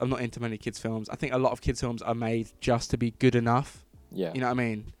films. I'm not into many kids films. I think a lot of kids films are made just to be good enough. Yeah. You know what I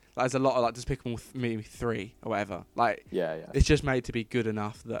mean? Like, there's a lot of like Despicable Me 3 or whatever. Like, yeah. It's just made to be good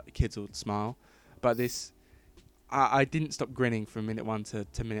enough that kids will smile. But this, I didn't stop grinning from minute 1 to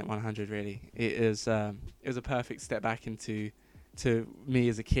minute 100. Really, it was a perfect step back into me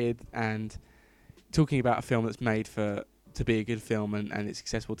as a kid, and talking about a film that's made to be a good film and it's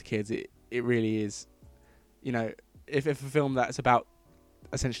accessible to kids. It really is. If a film that's about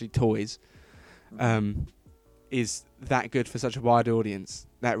essentially toys, is that good for such a wide audience,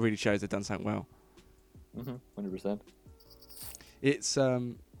 that really shows they've done something well. 100%. It's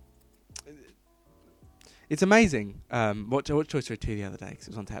amazing. Watched Toy Story 2 the other day because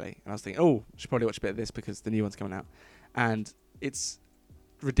it was on telly, and I was thinking, I should probably watch a bit of this because the new one's coming out, and it's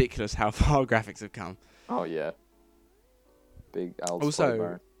ridiculous how far graphics have come. Oh yeah. Big Al's also,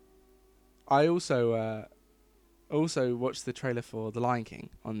 barn. I also watched the trailer for The Lion King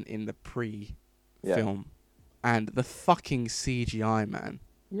in the pre-film, and the fucking CGI, man.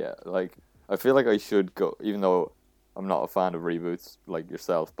 Yeah, like I feel like I should go, even though I'm not a fan of reboots like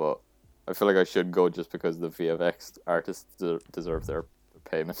yourself, but I feel like I should go just because the VFX artists deserve their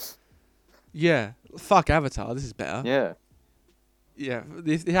payment. Yeah, fuck Avatar. This is better. Yeah. Yeah,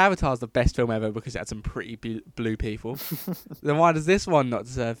 the Avatar's the best film ever because it had some pretty blue people. Then why does this one not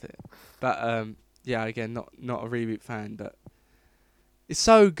deserve it? But Yeah, again, not a reboot fan, but it's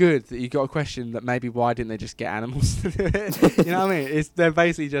so good that you got a question that maybe why didn't they just get animals to do it? You know what I mean? They're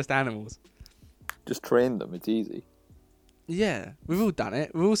basically just animals. Just train them. It's easy. Yeah, we've all done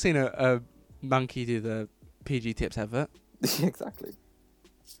it. We've all seen a monkey do the PG Tips advert. Exactly.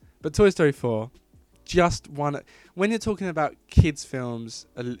 But Toy Story 4, just one. When you're talking about kids' films,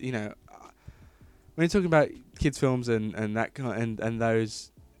 you know, when you're talking about kids' films and that kind and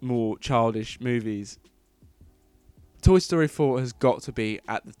those more childish movies, Toy Story 4 has got to be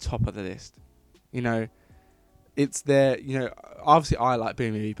at the top of the list. You know, it's there. You know, obviously I like B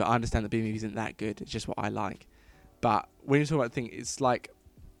movie, but I understand that B movie isn't that good. It's just what I like. But when you're talking about things, it's like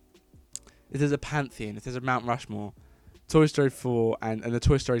if there's a pantheon, if there's a Mount Rushmore, Toy Story 4 and the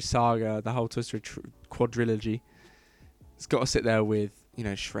Toy Story saga, the whole Toy Story quadrilogy, it's got to sit there with, you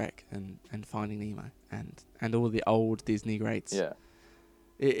know, Shrek and Finding Nemo and all the old Disney greats. Yeah.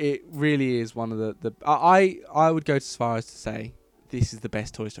 It really is one of the I would go as far as to say this is the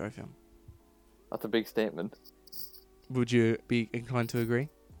best Toy Story film. That's a big statement. Would you be inclined to agree?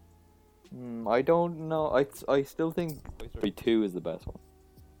 I don't know. I still think Toy Story 2 is the best one.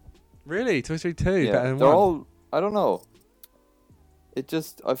 Really? Toy Story 2 Yeah, better than they're 1? all. I don't know. It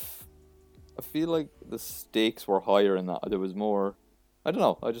just I feel like the stakes were higher in that. There was more. I don't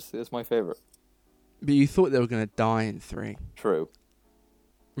know. It's my favorite. But you thought they were going to die in 3. True.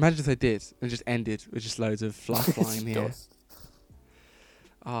 Imagine if they did and just ended with just loads of fluff flying in the air.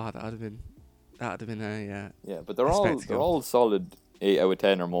 Ah, that would have been a yeah, but they're all solid 8 out of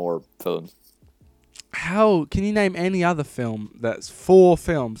 10 or more films. How can you name any other film that's 4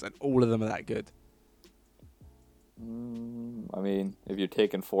 films and all of them are that good? I mean, if you're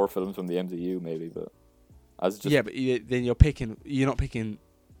taking 4 films from the MCU, maybe, but as just yeah, but then you're picking. You're not picking.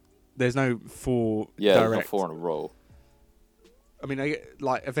 There's no 4. Yeah, direct. there's no 4 in a row. I mean, I get,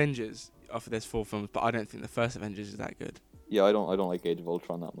 like Avengers. There's 4 films, but I don't think the first Avengers is that good. Yeah, I don't like Age of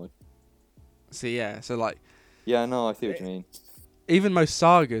Ultron that much. So yeah, so like. Yeah, no, I see what you mean. Even most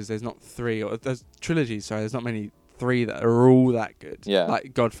sagas, there's not 3 or there's trilogies. Sorry, there's not many 3 that are all that good. Yeah.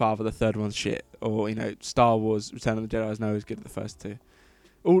 Like Godfather, the third one's shit, or you know Star Wars: Return of the Jedi is no as good as the first 2.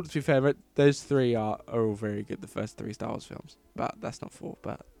 All to be fair, but those 3 are all very good. The first 3 Star Wars films, but that's not 4.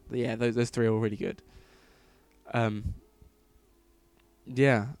 But yeah, those 3 are all really good.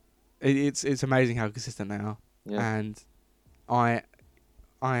 Yeah, it's amazing how consistent they are, and I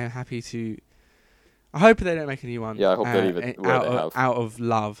am happy to. I hope they don't make a new one. Yeah, I hope they leave it where they have. Out of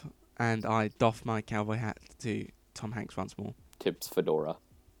love, and I doff my cowboy hat to Tom Hanks once more. Tips Fedora.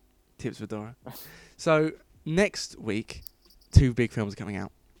 So next week, 2 big films are coming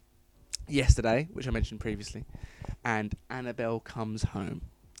out. Yesterday, which I mentioned previously, and Annabelle Comes Home.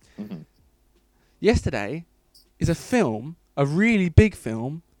 Mm-hmm. Yesterday is a really big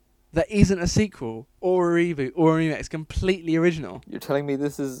film, that isn't a sequel or a reboot or a remake. It's completely original. You're telling me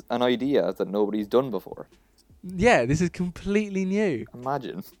this is an idea that nobody's done before? Yeah, this is completely new.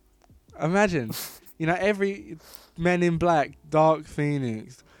 Imagine. You know, every Men in Black, Dark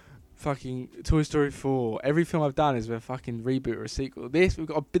Phoenix, fucking Toy Story 4. Every film I've done is a fucking reboot or a sequel. This, we've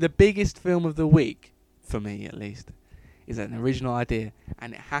got the biggest film of the week, for me at least, is an original idea.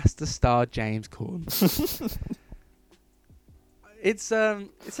 And it has to star James Corden. It's a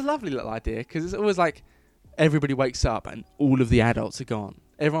lovely little idea because it's always like everybody wakes up and all of the adults are gone.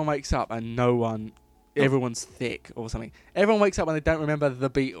 Everyone wakes up and everyone's thick or something. Everyone wakes up and they don't remember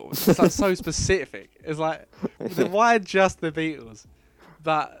the Beatles. It's like so specific. It's like, why just the Beatles?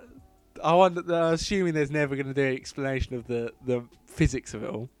 But they're assuming there's never going to be an explanation of the physics of it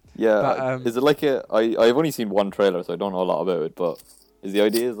all. Yeah, but, is it like I've only seen one trailer, so I don't know a lot about it. But is the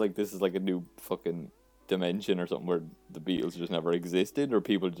idea like this is like a new fucking dimension or something where the Beatles just never existed, or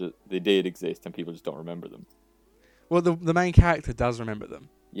they did exist and people just don't remember them? Well, the main character does remember them.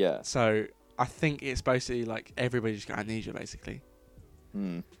 Yeah. So I think it's basically like everybody just got amnesia, basically.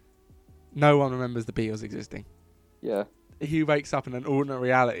 No one remembers the Beatles existing. Yeah. He wakes up in an alternate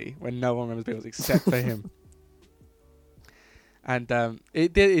reality when no one remembers the Beatles except for him. And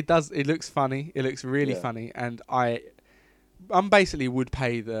it looks funny. It looks really funny, and I'm basically would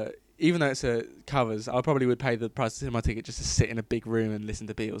pay even though it's covers, I probably would pay the price of my ticket just to sit in a big room and listen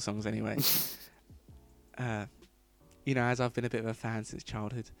to Beatles songs anyway. You know, as I've been a bit of a fan since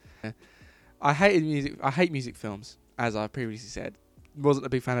childhood. I hate music films, as I previously said. Wasn't a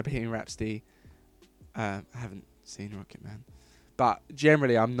big fan of Bohemian Rhapsody. I haven't seen Rocket Man, but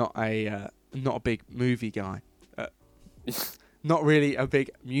generally I'm not a big movie guy. Not really a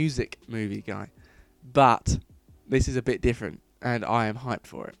big music movie guy, but this is a bit different, and I am hyped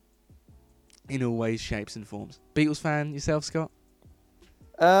for it. In all ways, shapes, and forms. Beatles fan yourself, Scott?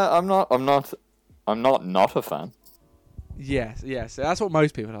 I'm not I'm not a fan. Yes. That's what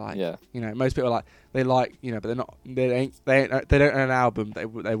most people are like. Yeah. Most people are like, they like, but they're not. They don't own an album. They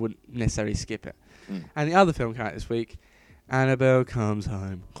wouldn't necessarily skip it. Mm. And the other film came out this week, Annabelle Comes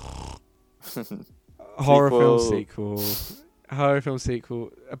Home. Horror film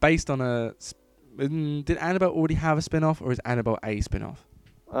sequel based on a. Did Annabelle already have a spin-off, or is Annabelle a spin-off?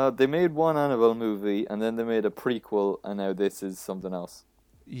 They made one Annabelle movie, and then they made a prequel, and now this is something else.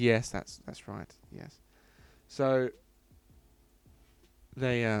 Yes, that's right. Yes, so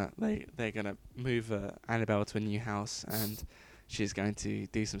they're gonna move Annabelle to a new house, and she's going to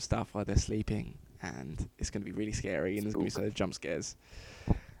do some stuff while they're sleeping, and it's gonna be really scary, and there's gonna be some jump scares,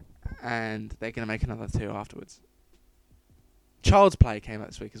 and they're gonna make another 2 afterwards. Child's Play came out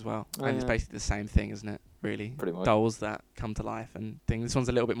this week as well, and it's basically the same thing, isn't it? Really, pretty much. Dolls that come to life and things. This one's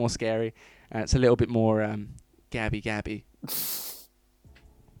a little bit more scary. It's a little bit more Gabby.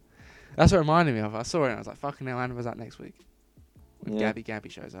 That's what it reminded me of. I saw it and I was like, "Fucking hell, Annabelle's out next week." When Gabby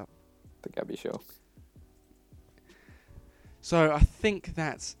shows up. The Gabby show. So I think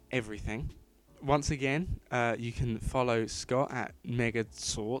that's everything. Once again, you can follow Scott at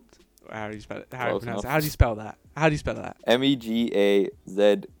Megasort. How do you spell it? How do you pronounce it? How do you spell that?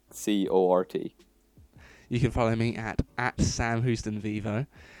 MEGAZCORT. You can follow me at Sam Houston Vivo,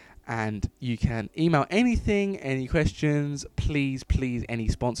 and you can email anything, any questions, please, any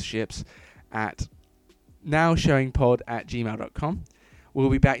sponsorships at nowshowingpod@gmail.com. We'll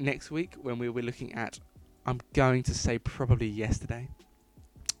be back next week when we'll be looking at, I'm going to say probably yesterday,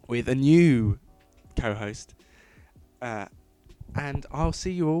 with a new co-host. And I'll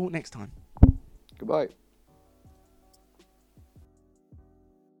see you all next time. Goodbye.